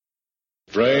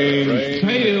Strange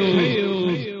Tales.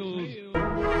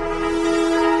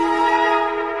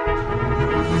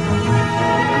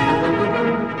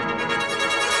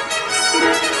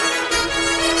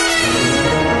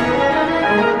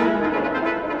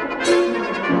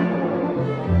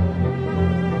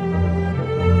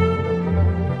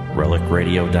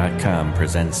 RelicRadio.com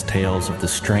presents tales of the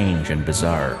strange and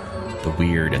bizarre, the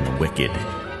weird and the wicked.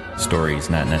 Stories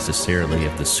not necessarily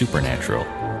of the supernatural,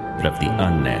 but of the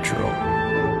unnatural.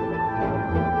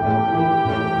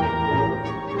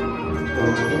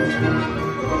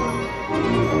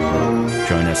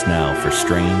 Join us now for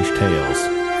Strange Tales,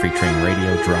 featuring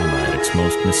radio drama at its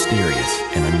most mysterious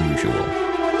and unusual.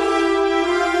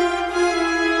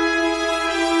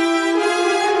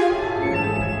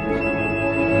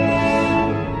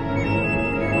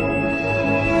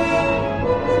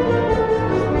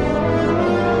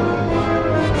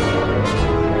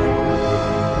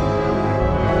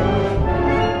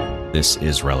 This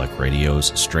is Relic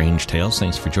Radio's Strange Tales.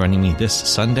 Thanks for joining me this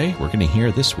Sunday. We're going to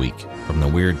hear this week from The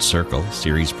Weird Circle,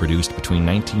 series produced between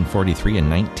 1943 and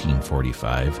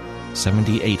 1945.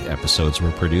 78 episodes were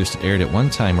produced, aired at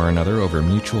one time or another over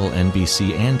mutual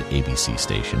NBC and ABC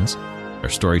stations. Our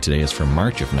story today is from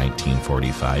March of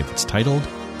 1945. It's titled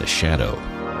The Shadow.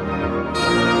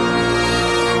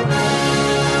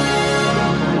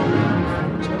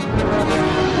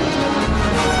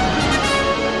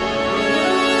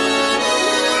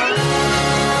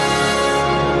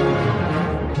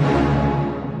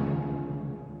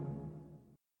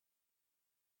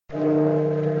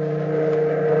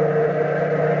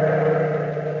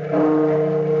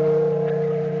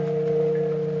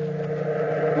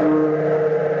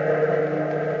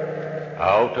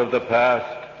 Out of the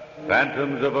past,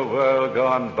 phantoms of a world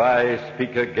gone by,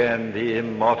 speak again the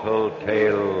immortal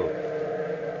tale,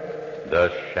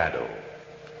 The Shadow.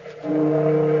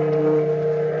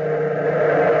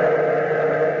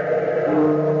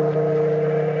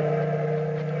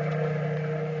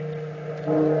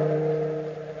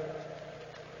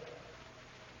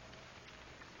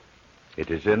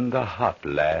 It is in the hot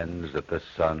lands that the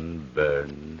sun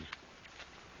burns.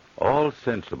 All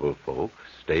sensible folk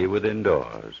stay within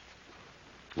doors.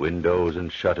 Windows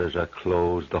and shutters are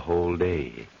closed the whole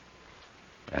day,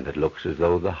 and it looks as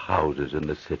though the houses in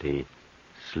the city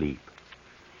sleep.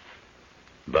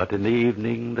 But in the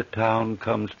evening, the town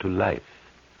comes to life.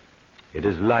 It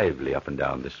is lively up and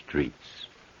down the streets,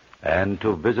 and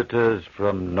to visitors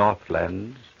from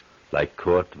Northlands, like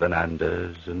Kurt Van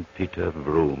Anders and Peter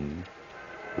Vroom,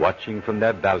 watching from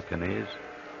their balconies,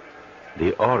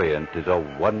 the Orient is a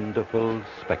wonderful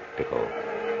spectacle.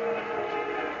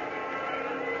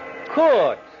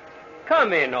 Kurt,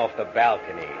 come in off the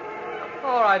balcony.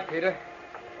 All right, Peter.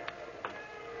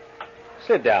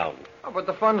 Sit down. Oh, but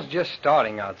the fun's just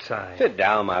starting outside. Sit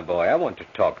down, my boy. I want to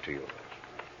talk to you.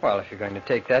 Well, if you're going to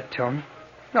take that tone,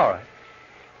 all right.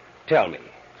 Tell me,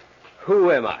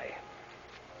 who am I?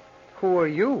 Who are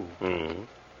you? Hmm?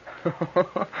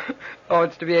 Oh,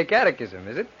 it's to be a catechism,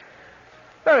 is it?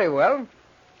 Very well.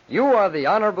 You are the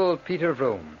Honorable Peter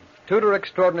Vroom, tutor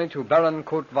extraordinary to Baron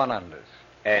Kurt Van Anders.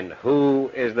 And who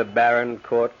is the Baron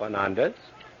Kurt Van Anders?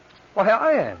 Why,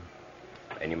 I am.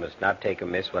 And you must not take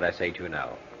amiss what I say to you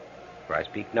now. For I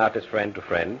speak not as friend to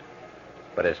friend,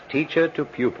 but as teacher to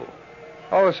pupil.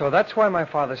 Oh, so that's why my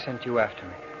father sent you after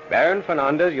me. Baron Van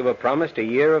Anders, you were promised a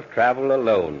year of travel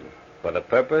alone for the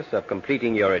purpose of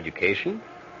completing your education,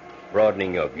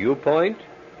 broadening your viewpoint,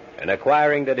 and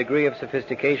acquiring the degree of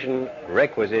sophistication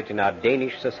requisite in our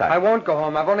Danish society. I won't go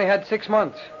home. I've only had 6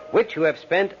 months. Which you have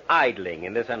spent idling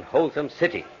in this unwholesome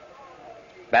city.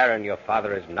 Baron, your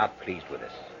father is not pleased with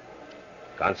this.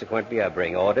 Consequently, I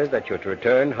bring orders that you're to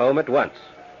return home at once.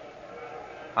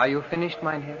 Are you finished,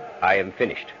 Mynheer? I am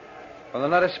finished. Well,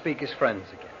 then let us speak as friends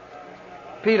again.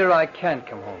 Peter, I can't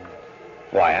come home yet.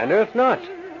 Why on earth not?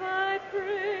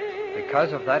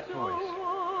 Because of that voice.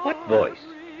 What voice?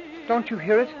 Don't you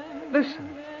hear it?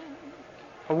 Listen.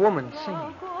 A woman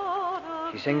singing.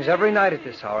 She sings every night at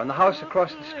this hour in the house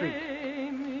across the street.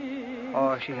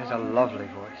 Oh, she has a lovely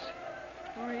voice.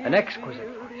 An exquisite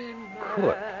voice.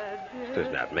 Kurt, this does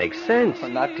not make sense.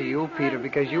 Well, not to you, Peter,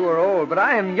 because you are old, but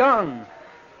I am young.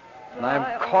 And I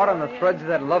am caught on the threads of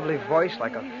that lovely voice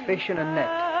like a fish in a net.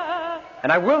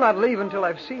 And I will not leave until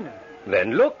I've seen her.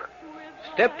 Then look.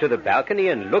 Step to the balcony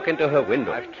and look into her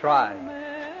window. I've tried.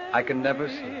 I can never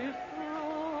see her.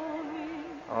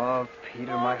 Oh,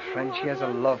 Peter, my friend, she has a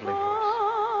lovely voice.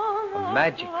 A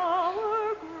magic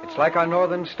voice. It's like our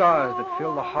northern stars that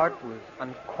fill the heart with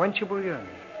unquenchable yearning.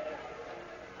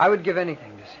 I would give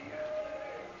anything to see her.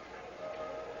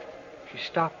 She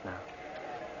stopped now.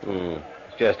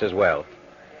 It's just as well.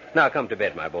 Now come to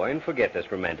bed, my boy, and forget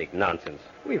this romantic nonsense.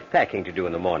 We've packing to do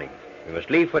in the morning. We must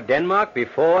leave for Denmark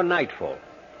before nightfall.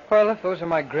 Well, if those are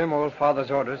my grim old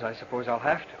father's orders, I suppose I'll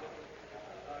have to.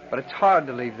 But it's hard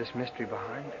to leave this mystery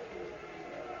behind.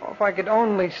 Oh, if I could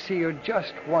only see her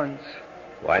just once.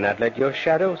 Why not let your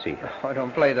shadow see her? Oh,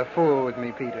 don't play the fool with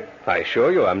me, Peter. I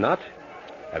assure you I'm not.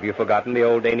 Have you forgotten the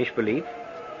old Danish belief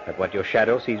that what your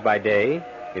shadow sees by day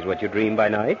is what you dream by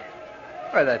night?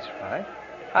 Why, that's right.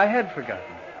 I had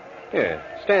forgotten. Here,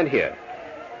 stand here.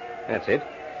 That's it.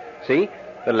 See,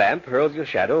 the lamp hurls your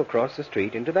shadow across the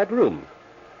street into that room.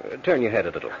 Turn your head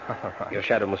a little. All right. Your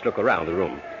shadow must look around the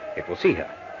room. It will see her.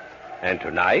 And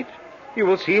tonight, you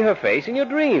will see her face in your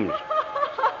dreams.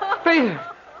 Peter!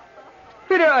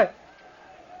 Peter,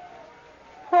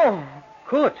 Oh.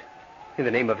 Kurt! In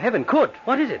the name of heaven, Kurt,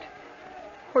 what is it?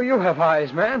 Oh, you have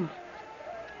eyes, man.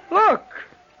 Look!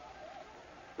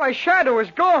 My shadow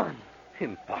is gone.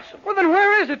 Impossible. Well, then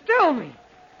where is it? Tell me.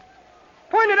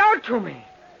 Point it out to me.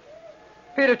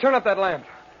 Peter, turn up that lamp.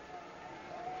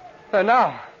 There,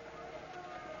 now.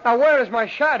 Now, where is my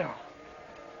shadow?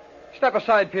 Step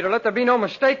aside, Peter. Let there be no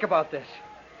mistake about this.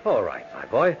 All right, my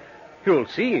boy. You'll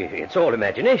see it's all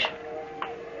imagination.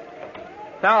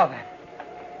 Now, then.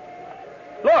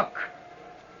 Look.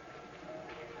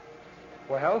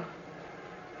 Well?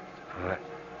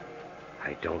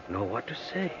 I don't know what to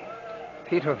say.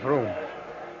 Peter Vroom,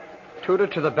 tutor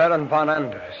to the Baron von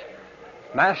Anders,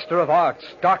 Master of Arts,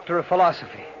 Doctor of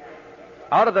Philosophy.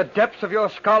 Out of the depths of your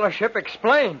scholarship,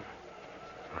 explain.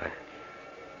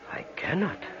 I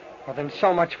cannot. Well, then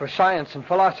so much for science and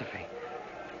philosophy.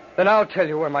 Then I'll tell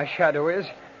you where my shadow is.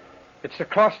 It's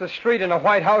across the street in a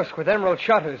white house with emerald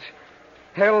shutters,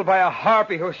 held by a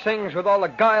harpy who sings with all the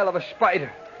guile of a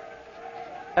spider.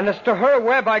 And it's to her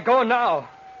web I go now.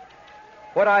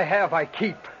 What I have, I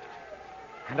keep.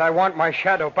 And I want my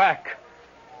shadow back.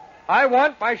 I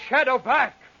want my shadow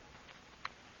back.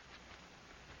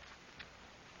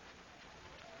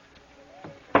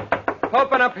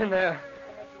 Open up in there.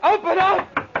 Open up!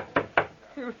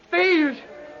 You thieves!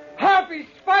 Harpies!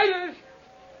 Spiders!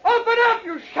 Open up,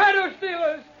 you shadow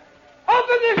stealers!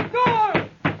 Open this door!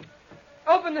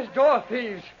 Open this door,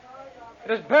 thieves.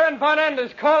 It is Baron von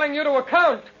Anders calling you to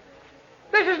account.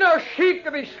 This is no sheep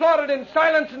to be slaughtered in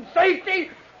silence and safety.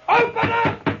 Open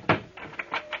up!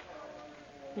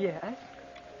 Yes?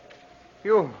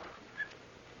 You're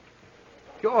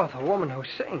the woman who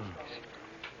sings.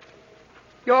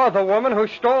 You're the woman who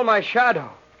stole my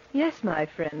shadow. Yes, my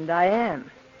friend, I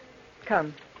am.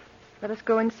 Come, let us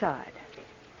go inside.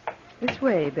 This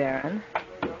way, Baron.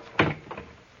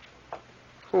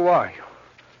 Who are you?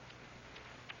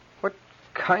 What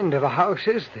kind of a house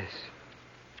is this?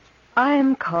 I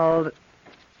am called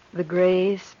the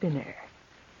Grey Spinner.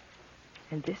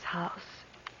 And this house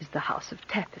is the House of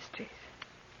Tapestries.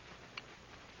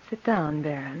 Sit down,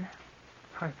 Baron.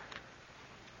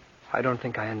 I don't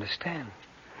think I understand.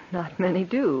 Not many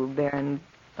do, Baron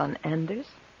von Anders.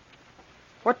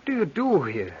 What do you do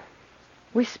here?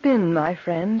 We spin, my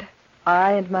friend.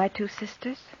 I and my two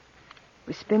sisters.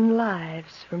 We spin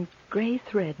lives from gray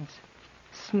threads.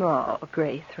 Small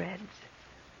gray threads.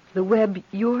 The web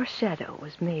your shadow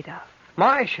was made of.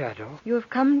 My shadow? You have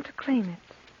come to claim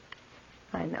it.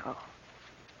 I know.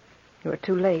 You are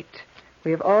too late.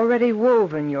 We have already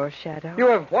woven your shadow. You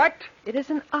have what? It is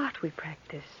an art we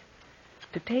practice.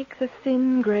 To take the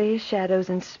thin gray shadows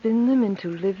and spin them into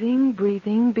living,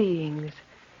 breathing beings.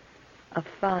 A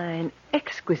fine,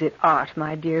 exquisite art,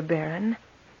 my dear Baron.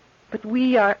 But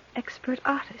we are expert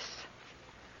artists.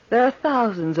 There are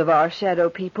thousands of our shadow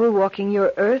people walking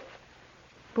your earth,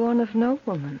 born of no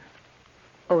woman,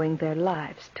 owing their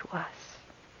lives to us.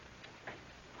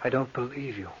 I don't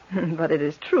believe you. But it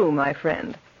is true, my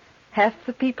friend. Half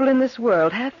the people in this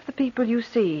world, half the people you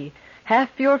see, half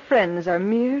your friends are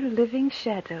mere living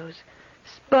shadows,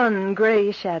 spun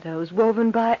gray shadows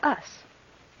woven by us,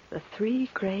 the three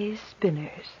gray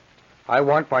spinners. I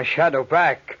want my shadow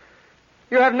back.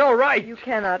 You have no right. You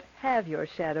cannot have your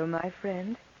shadow, my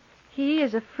friend. He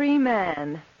is a free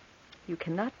man. You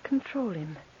cannot control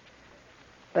him.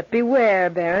 But beware,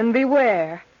 Baron,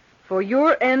 beware. For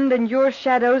your end and your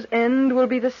shadow's end will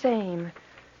be the same.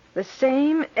 The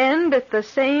same end at the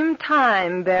same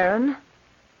time, Baron.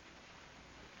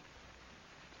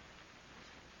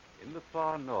 In the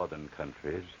far northern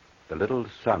countries, the little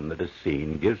sun that is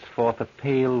seen gives forth a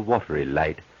pale, watery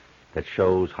light that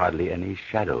shows hardly any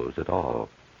shadows at all.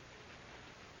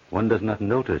 One does not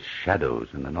notice shadows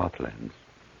in the Northlands.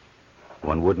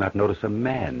 One would not notice a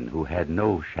man who had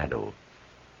no shadow.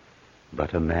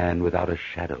 But a man without a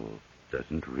shadow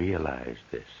doesn't realize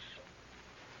this.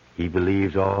 He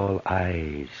believes all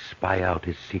eyes spy out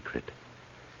his secret,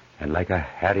 and like a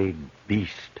harried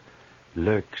beast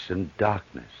lurks in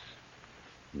darkness,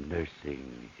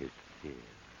 nursing his fears.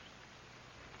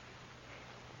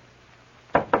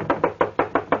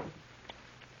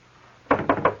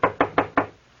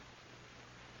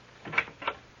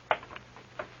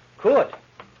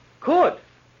 Kurt!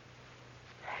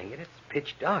 Hang it, it's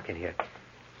pitch dark in here.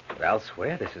 But I'll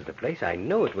swear this is the place. I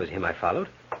know it was him I followed.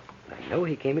 I know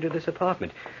he came into this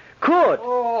apartment. Kurt!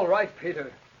 Oh, all right,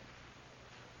 Peter.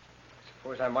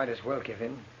 Suppose I might as well give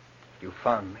in. You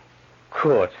found me.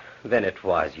 Kurt, then it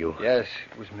was you. Yes,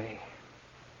 it was me.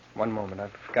 One moment,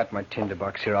 I've got my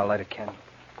tinderbox here. I'll light a candle.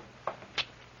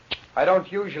 I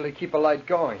don't usually keep a light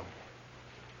going.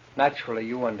 Naturally,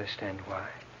 you understand why.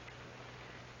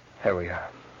 There we are.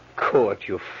 Kurt,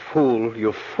 you fool,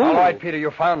 you fool. All right, Peter, you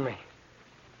found me.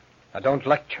 Now, don't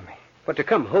lecture me. But to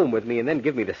come home with me and then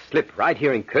give me the slip right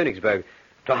here in Königsberg,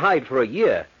 to hide for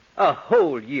a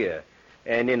whole year,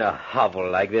 and in a hovel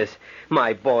like this,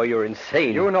 my boy, you're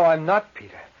insane. You know I'm not,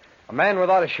 Peter. A man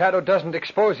without a shadow doesn't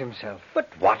expose himself. But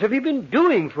what have you been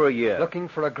doing for a year? Looking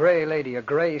for a gray lady, a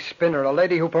gray spinner, a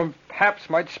lady who perhaps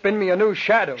might spin me a new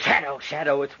shadow.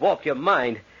 Shadow, it's warped your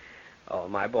mind. Oh,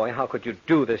 my boy, how could you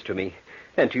do this to me?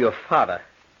 And to your father?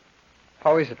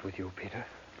 How is it with you, Peter?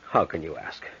 How can you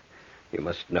ask? You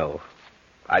must know.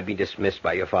 I've been dismissed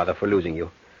by your father for losing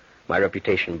you. My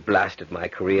reputation blasted, my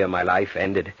career, my life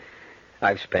ended.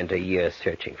 I've spent a year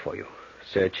searching for you.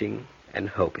 Searching and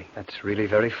hoping. That's really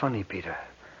very funny, Peter.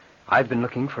 I've been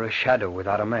looking for a shadow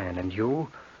without a man, and you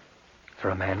for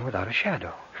a man without a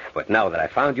shadow. But now that I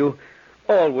found you,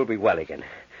 all will be well again.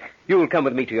 You'll come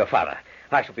with me to your father.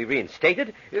 I shall be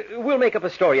reinstated. We'll make up a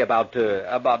story about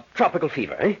tropical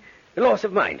fever, eh? Loss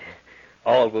of mind.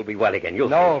 All will be well again. You'll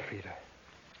see. No, Peter.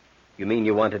 You mean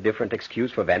you want a different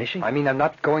excuse for vanishing? I mean, I'm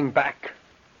not going back.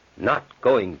 Not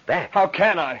going back? How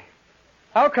can I?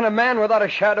 How can a man without a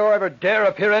shadow ever dare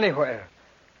appear anywhere?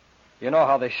 You know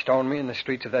how they stoned me in the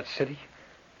streets of that city?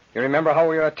 You remember how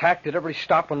we were attacked at every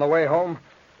stop on the way home?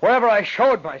 Wherever I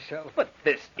showed myself. But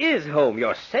this is home.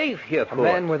 You're safe here, Kurt. A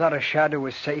man without a shadow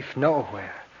is safe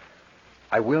nowhere.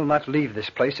 I will not leave this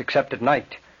place except at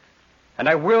night. And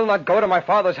I will not go to my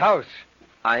father's house.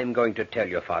 I'm going to tell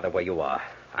your father where you are.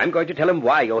 I'm going to tell him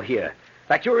why you're here.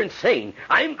 That you're insane.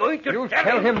 I'm going to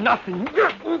tell him nothing.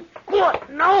 What?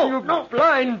 No! You no.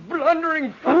 blind,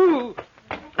 blundering fool.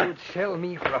 You'd sell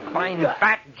me for a fine,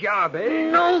 fat job, eh?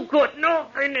 No, Kurt, no.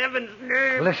 In heaven's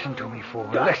name. Listen to me, fool.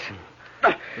 Listen.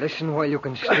 Listen while you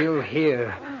can still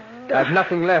hear. I've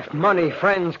nothing left. Money,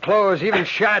 friends, clothes, even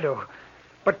shadow.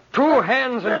 But 2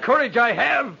 hands and courage I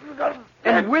have.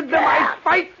 And with them I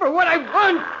fight for what I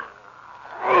want.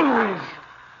 Always.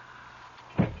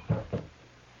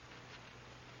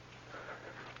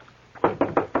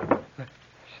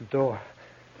 It's the door.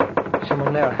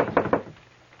 Someone there.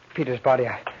 Peter's body.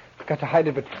 I've got to hide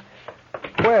it, but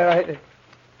where?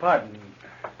 Pardon.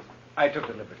 I took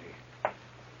the liberty.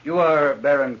 You are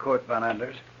Baron Kurt von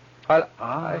Anders?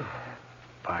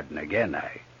 Pardon again.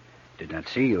 I did not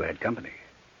see you had company.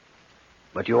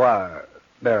 But you are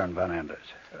Baron von Anders.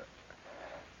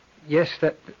 Yes,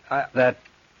 That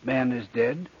man is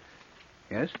dead?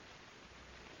 Yes?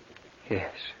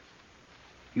 Yes.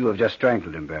 You have just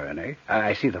strangled him, Baron, eh?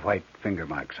 I see the white finger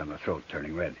marks on the throat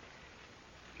turning red.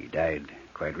 He died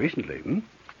quite recently, hmm?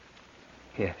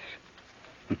 Yes.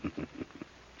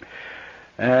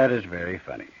 That is very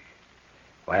funny.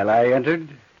 While I entered,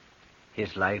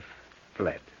 his life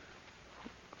fled.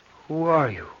 Who are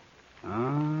you?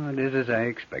 Ah, it is as I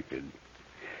expected.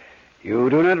 You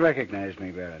do not recognize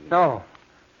me, Baron. No.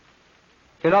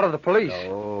 You're not of the police.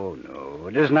 No.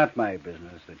 It is not my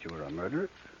business that you are a murderer.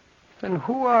 Then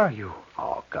who are you?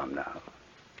 Oh, come now.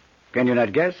 Can you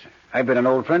not guess? I've been an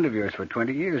old friend of yours for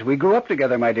 20 years. We grew up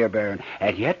together, my dear Baron.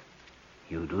 And yet,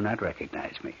 you do not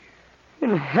recognize me.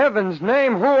 In heaven's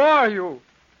name, who are you?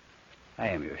 I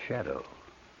am your shadow.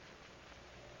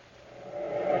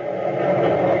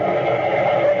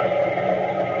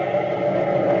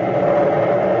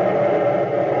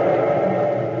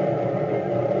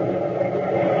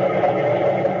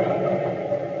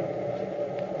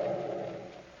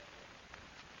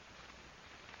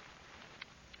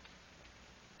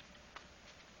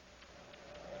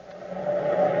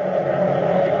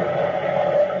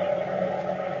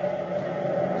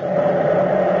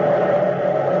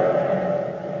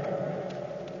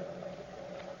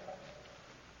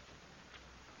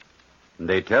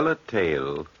 They tell a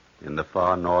tale in the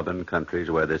far northern countries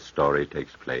where this story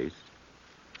takes place,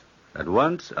 that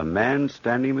once a man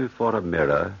standing before a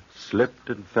mirror slipped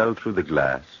and fell through the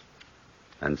glass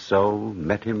and so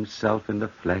met himself in the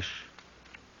flesh,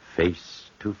 face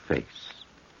to face.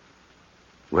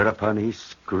 Whereupon he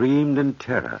screamed in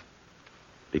terror,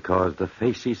 because the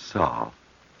face he saw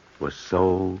was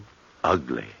so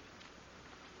ugly.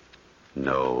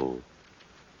 No,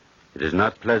 it is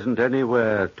not pleasant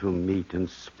anywhere to meet and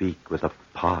speak with a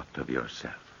part of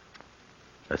yourself,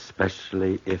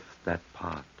 especially if that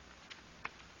part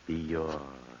be your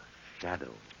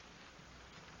shadow.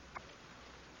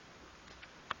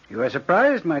 You are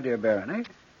surprised, my dear Baron, eh?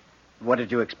 What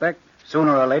did you expect?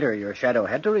 Sooner or later, your shadow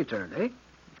had to return, eh?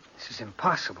 This is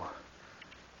impossible.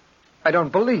 I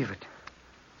don't believe it.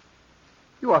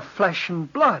 You are flesh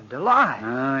and blood, alive.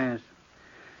 Ah, yes.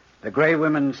 The gray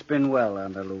women spin well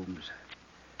on the looms.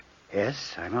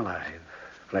 Yes, I'm alive,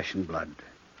 flesh and blood.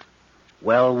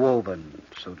 Well woven,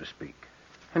 so to speak.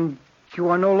 And you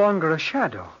are no longer a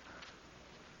shadow.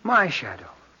 My shadow.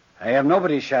 I am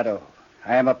nobody's shadow.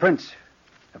 I am a prince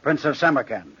of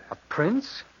Samarkand. A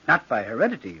prince? Not by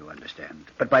heredity, you understand,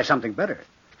 but by something better.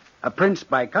 A prince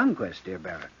by conquest, dear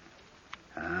Baron.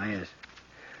 Ah, yes.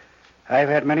 I've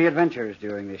had many adventures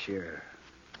during this year.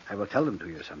 I will tell them to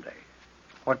you someday.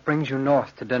 What brings you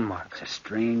north to Denmark? It's a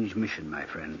strange mission, my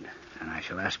friend, and I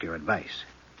shall ask your advice,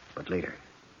 but later.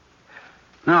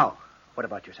 Now, what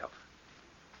about yourself?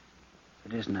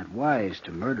 It isn't that wise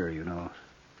to murder, you know.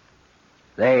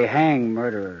 They hang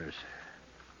murderers.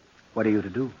 What are you to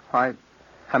do? I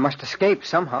must escape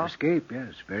somehow. Escape,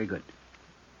 yes, very good.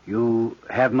 You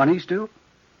have money still?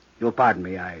 You'll pardon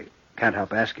me, I can't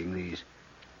help asking. These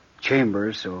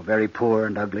chambers so very poor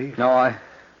and ugly. No, I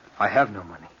have no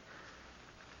money.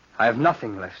 I have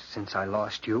nothing left since I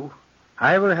lost you.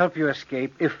 I will help you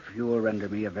escape if you will render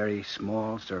me a very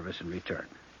small service in return.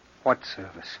 What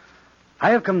service?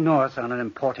 I have come north on an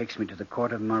import takes me to the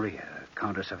court of Maria,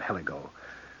 Countess of Heligo.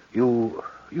 You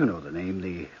know the name.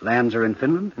 The lands are in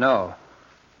Finland? No.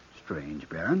 Strange,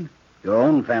 Baron. Your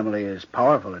own family is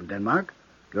powerful in Denmark.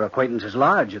 Your acquaintance is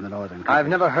large in the northern country. I've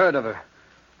never heard of her.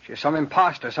 She's some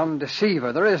imposter, some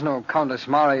deceiver. There is no Countess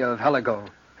Maria of Heligo.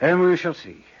 And we shall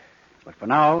see. But for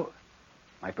now,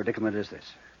 my predicament is this.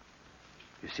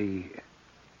 You see,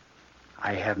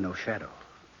 I have no shadow.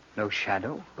 No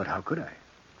shadow? But how could I?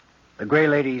 The gray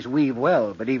ladies weave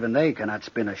well, but even they cannot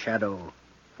spin a shadow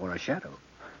for a shadow.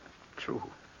 True.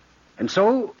 And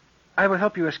so, I will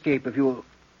help you escape if you will...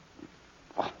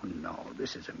 Oh, no,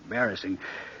 this is embarrassing.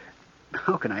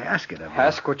 How can I ask it of you?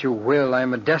 Ask what you will. I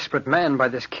am a desperate man by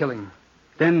this killing.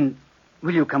 Then,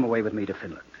 will you come away with me to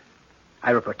Finland?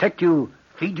 I will protect you,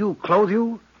 feed you, clothe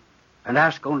you, and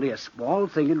ask only a small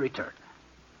thing in return.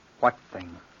 What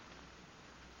thing?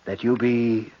 That you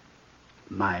be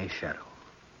my shadow.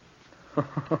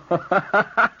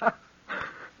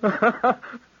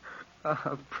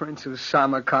 Prince of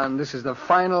Samarkand, this is the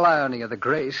final irony of the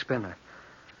gray spinner.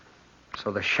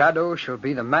 So the shadow shall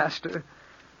be the master,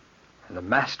 and the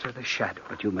master the shadow.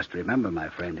 But you must remember, my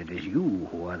friend, it is you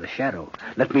who are the shadow.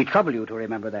 Let me trouble you to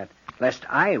remember that, lest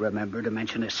I remember to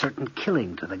mention a certain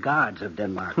killing to the gods of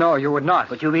Denmark. No, you would not.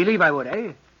 But you believe I would,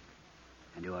 eh?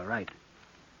 And you are right.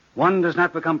 One does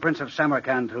not become Prince of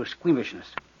Samarkand through squeamishness.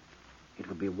 It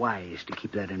would be wise to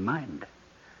keep that in mind.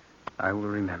 I will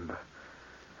remember.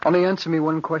 Only answer me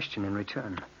one question in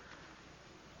return.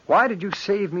 Why did you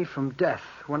save me from death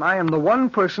when I am the one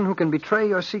person who can betray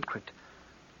your secret?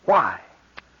 Why?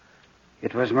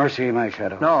 It was mercy, my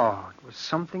shadow. No, it was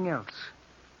something else.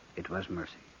 It was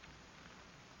mercy.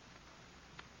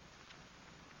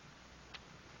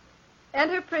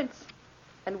 Enter, Prince,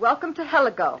 and welcome to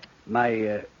Heligo.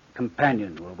 My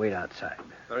companion will wait outside.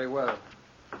 Very well.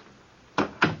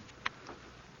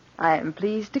 I am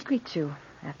pleased to greet you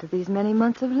after these many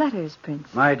months of letters,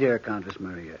 Prince. My dear Countess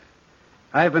Maria,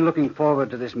 I've been looking forward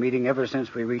to this meeting ever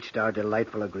since we reached our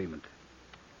delightful agreement.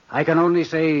 I can only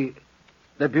say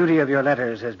the beauty of your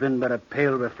letters has been but a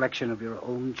pale reflection of your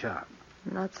own charm.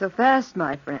 Not so fast,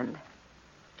 my friend.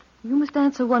 You must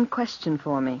answer one question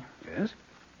for me. Yes?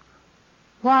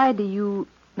 Why do you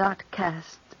not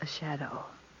cast a shadow?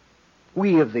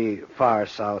 We of the far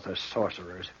south are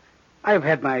sorcerers. I've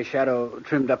had my shadow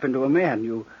trimmed up into a man.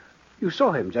 You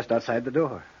saw him just outside the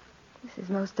door. This is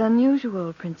most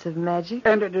unusual, Prince of Magic.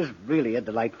 And it is really a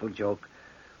delightful joke.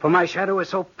 For my shadow is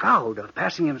so proud of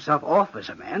passing himself off as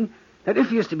a man that if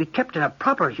he is to be kept in a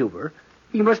proper humor,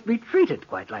 he must be treated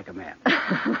quite like a man.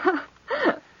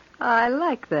 I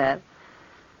like that.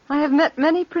 I have met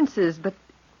many princes, but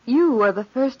you are the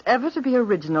first ever to be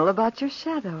original about your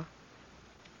shadow.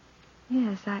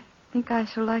 Yes, I think I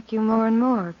shall like you more and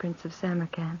more, Prince of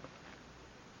Samarkand.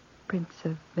 Prince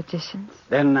of Magicians.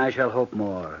 Then I shall hope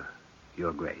more,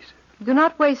 Your Grace. Do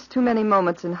not waste too many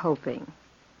moments in hoping.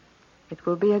 It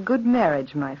will be a good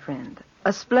marriage, my friend.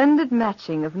 A splendid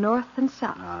matching of north and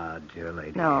south. Ah, dear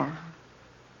lady. No.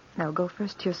 Now go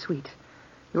first to your suite.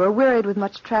 You are wearied with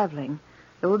much traveling.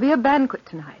 There will be a banquet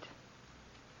tonight.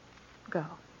 Go.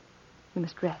 You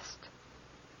must rest.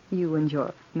 You and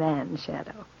your man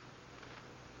shadow.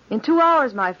 In 2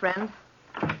 hours, my friend.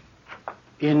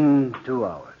 In 2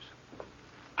 hours.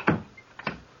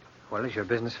 Well, is your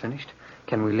business finished?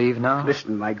 Can we leave now?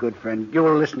 Listen, my good friend. You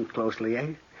will listen closely,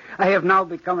 eh? I have now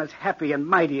become as happy and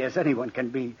mighty as anyone can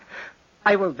be.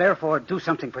 I will therefore do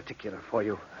something particular for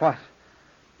you. What?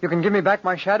 You can give me back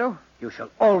my shadow? You shall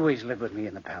always live with me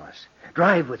in the palace.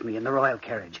 Drive with me in the royal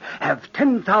carriage. Have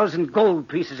 10,000 gold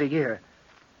pieces a year.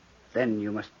 Then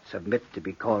you must submit to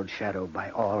be called Shadow by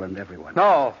all and everyone.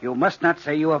 No. You must not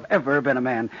say you have ever been a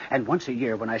man. And once a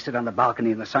year, when I sit on the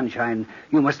balcony in the sunshine,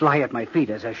 you must lie at my feet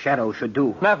as a shadow should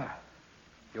do. Never.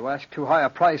 You ask too high a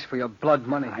price for your blood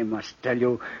money. I must tell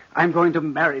you, I'm going to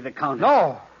marry the Countess.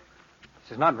 No.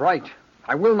 This is not right.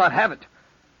 I will not have it.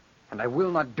 And I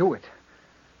will not do it.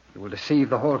 You will deceive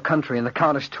the whole country and the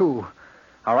Countess, too.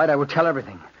 All right, I will tell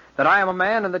everything. That I am a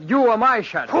man and that you are my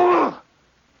shadow. Fool!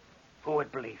 Who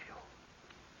would believe you?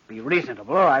 Be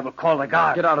reasonable, or I will call the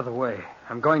guard. Get out of the way.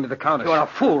 I'm going to the Countess. You're a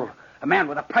fool. A man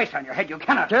with a price on your head. You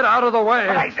cannot. Get out of the way.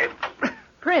 But I say...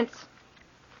 Prince,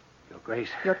 Your Grace.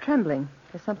 you're trembling.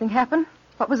 Has something happened?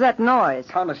 What was that noise?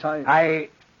 Countess, I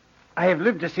have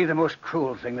lived to see the most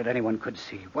cruel thing that anyone could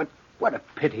see. What a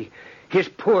pity. His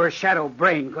poor shadow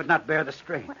brain could not bear the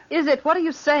strain. What is it? What are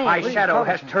you saying? My shadow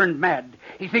has turned mad.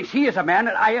 He thinks he is a man,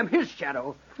 and I am his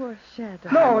shadow. Poor shadow.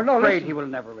 I'm afraid he will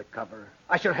never recover.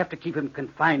 I shall have to keep him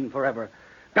confined forever.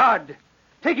 Guard,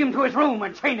 take him to his room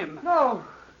and chain him. No.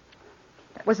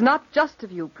 It was not just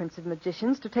of you, Prince of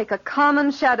Magicians, to take a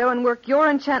common shadow and work your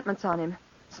enchantments on him.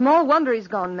 Small wonder he's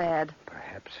gone mad.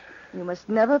 Perhaps. You must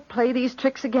never play these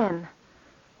tricks again.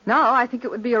 Now, I think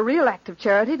it would be a real act of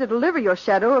charity to deliver your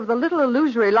shadow of the little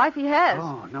illusory life he has.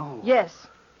 Oh, no. Yes.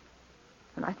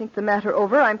 When I think the matter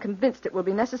over, I'm convinced it will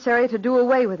be necessary to do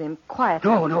away with him quietly.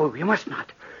 No, you must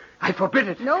not. I forbid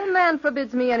it. No man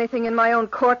forbids me anything in my own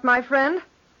court, my friend.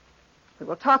 We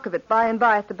will talk of it by and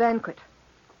by at the banquet.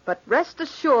 But rest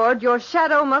assured, your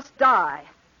shadow must die.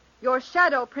 Your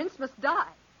shadow, Prince, must die.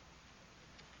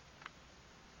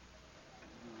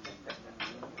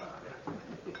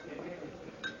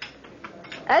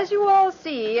 As you all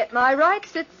see, at my right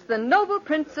sits the noble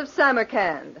Prince of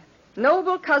Samarkand,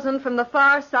 noble cousin from the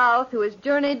far south who has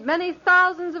journeyed many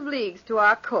thousands of leagues to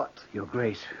our court. Your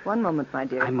Grace. One moment, my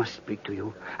dear. I must speak to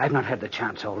you. I've not had the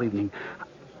chance all evening.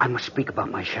 I must speak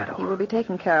about my shadow. He will be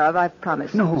taken care of, I've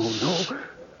promised. No.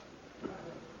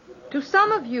 To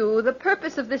some of you, the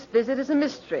purpose of this visit is a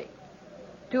mystery.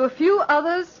 To a few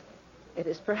others, it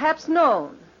is perhaps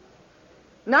known.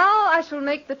 Now I shall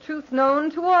make the truth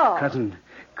known to all.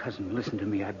 Cousin, listen to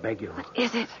me, I beg you. What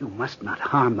is it? You must not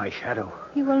harm my shadow.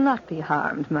 He will not be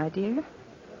harmed, my dear.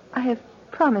 I have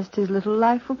promised his little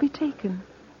life will be taken.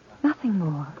 Nothing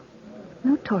more.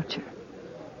 No torture.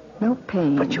 No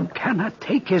pain. But you cannot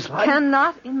take his life.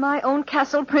 Cannot in my own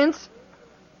castle, Prince?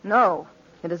 No.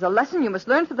 It is a lesson you must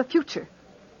learn for the future.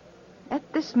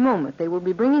 At this moment, they will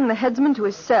be bringing the headsman to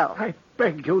his cell. I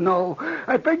beg you, no.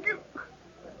 I beg you.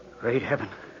 Great heaven.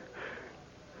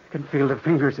 I can feel the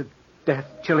fingers of death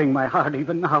chilling my heart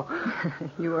even now.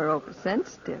 You are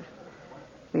oversensitive.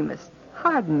 We must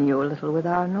harden you a little with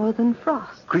our northern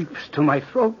frost. Creeps to my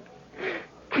throat.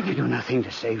 Can you do nothing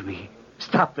to save me?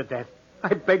 Stop the death.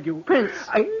 I beg you. Prince.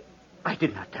 I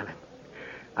did not tell him.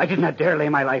 I did not dare lay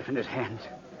my life in his hands.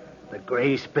 The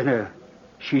gray spinner,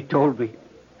 she told me,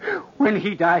 when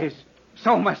he dies,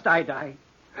 so must I die.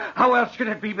 How else could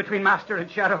it be between master and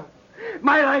shadow?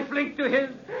 My life linked to his,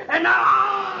 and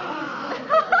now...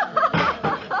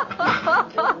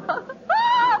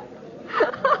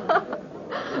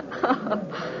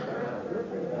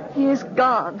 He is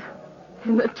gone.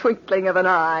 In the twinkling of an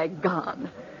eye, gone.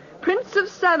 Prince of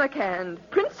Samarkand,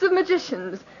 Prince of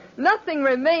Magicians. Nothing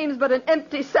remains but an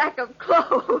empty sack of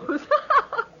clothes.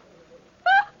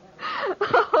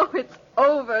 Oh, it's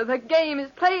over. The game is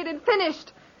played and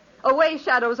finished. Away,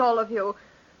 shadows, all of you.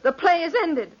 The play is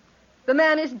ended. The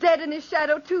man is dead and his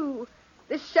shadow, too.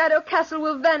 This shadow castle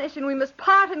will vanish, and we must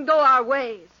part and go our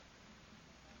ways.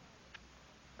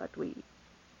 But we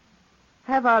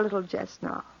have our little jest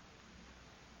now,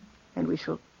 and we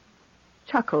shall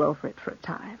chuckle over it for a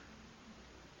time.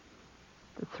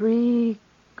 The 3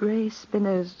 gray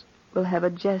spinners will have a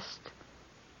jest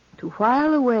to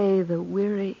while away the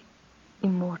weary,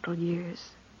 immortal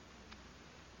years,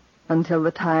 until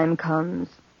the time comes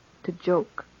to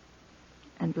joke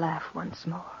and laugh once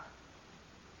more.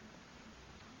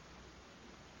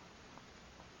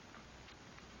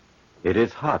 It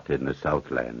is hot in the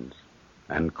Southlands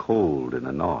and cold in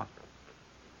the north.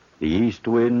 The east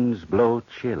winds blow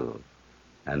chill,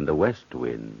 and the west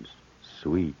winds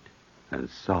sweet and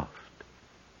soft.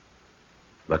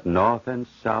 But north and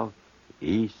south,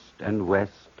 east and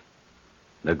west,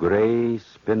 the gray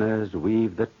spinners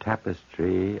weave the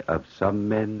tapestry of some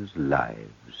men's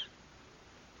lives.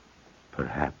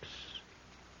 Perhaps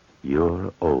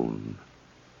your own.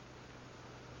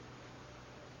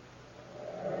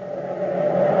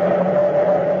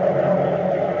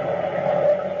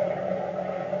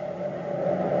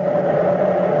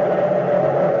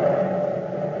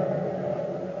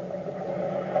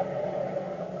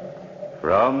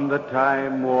 From the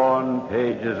time-worn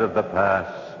pages of the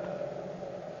past,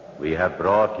 we have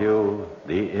brought you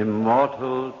the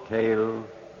immortal tale,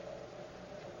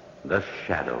 The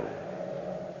Shadow.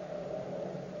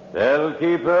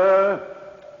 Bellkeeper,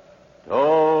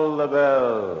 toll the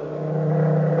bell.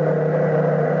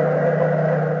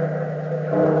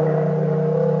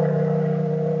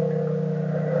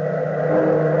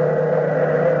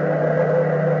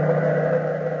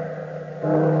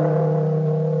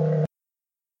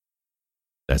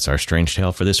 That's our Strange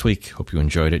Tale for this week. Hope you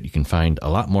enjoyed it. You can find a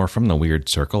lot more from the Weird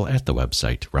Circle at the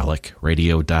website,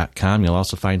 relicradio.com. You'll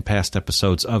also find past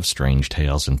episodes of Strange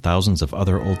Tales and thousands of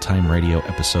other old-time radio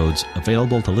episodes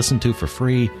available to listen to for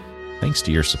free. Thanks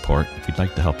to your support. If you'd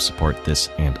like to help support this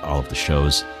and all of the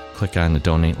shows, click on the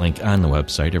donate link on the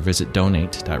website or visit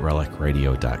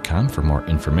donate.relicradio.com for more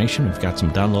information. We've got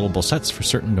some downloadable sets for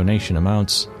certain donation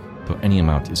amounts, but any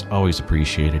amount is always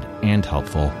appreciated and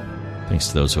helpful. Thanks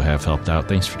to those who have helped out.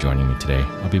 Thanks for joining me today.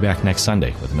 I'll be back next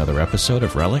Sunday with another episode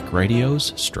of Relic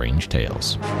Radio's Strange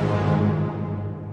Tales.